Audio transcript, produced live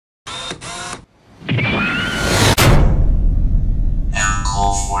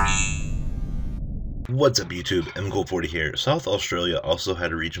What's up YouTube, MCool40 here. South Australia also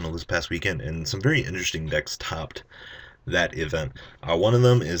had a regional this past weekend and some very interesting decks topped that event. One of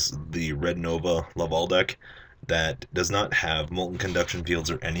them is the Red Nova Laval deck that does not have Molten Conduction Fields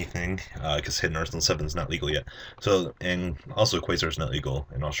or anything because Hidden Arsenal 7 is not legal yet. And also Quasar is not legal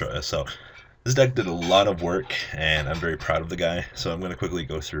in Australia. So this deck did a lot of work and I'm very proud of the guy. So I'm going to quickly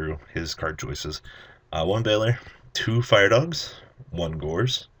go through his card choices. One Baylor, two Fire Dogs, one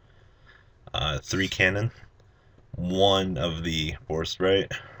Gores, three Cannon, one of the Forest Right,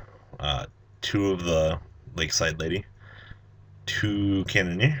 two of the Lakeside Lady, two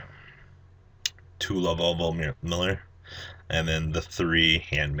Cannoneer, two Lavals Miller, and then the three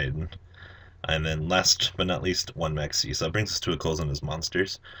Handmaiden. And then last but not least, one Maxi. So that brings us to a close on his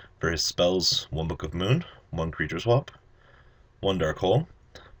monsters. For his spells, one Book of Moon, one Creature Swap, one Dark Hole,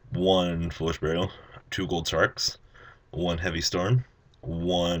 one Foolish Burial, two Gold Sharks, one Heavy Storm,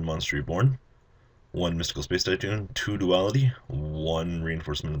 one Monster Reborn, one Mystical Space Tycoon, two Duality, one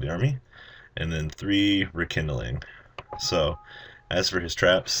Reinforcement of the Army, and then three Rekindling. So, as for his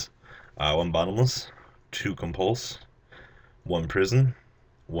traps, one Bottomless, two Compulse, one Prison,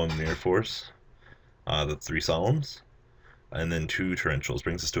 one Mirror Force, the three Solemns, and then two Torrentials.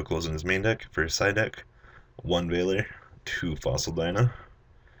 Brings us to a close in his main deck. For his side deck, one Veiler, two Fossil Dyna,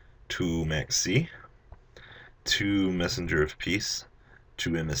 two Max C, two Messenger of Peace,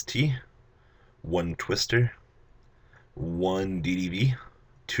 two MST, one Twister, one DDV,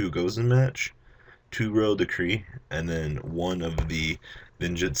 two Gozen Match, two Royal Decree, and then one of the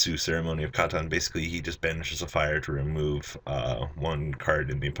Ninjutsu Ceremony of Katan. Basically, he just banishes a fire to remove one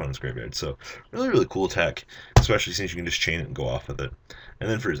card in the opponent's graveyard. So, really cool attack, especially since you can just chain it and go off with it. And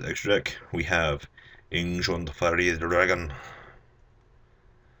then for his extra deck, we have Ancient Fiery Dragon,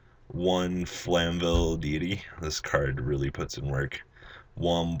 one Flamville Deity. This card really puts in work.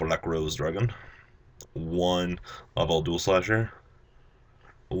 One Black Rose Dragon, one Laval Dual Slasher,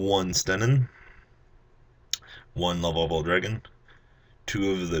 one Stenin, one Laval Dragon,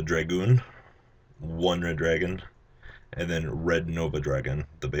 two of the Dragoon, one Red Dragon, and then Red Nova Dragon,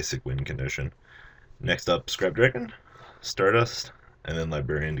 the basic win condition. Next up, Scrap Dragon, Stardust, and then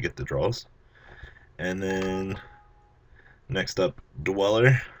Librarian to get the draws. And then next up,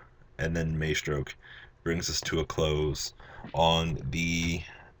 Dweller, and then Maystroke. Brings us to a close on the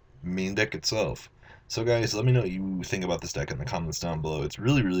main deck itself. So guys, let me know what you think about this deck in the comments down below. It's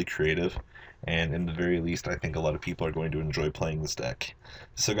really creative, and in the very least, I think a lot of people are going to enjoy playing this deck.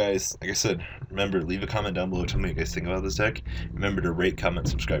 So guys, like I said, remember, leave a comment down below, tell me what you guys think about this deck. Remember to rate, comment,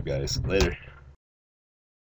 subscribe, guys. Later.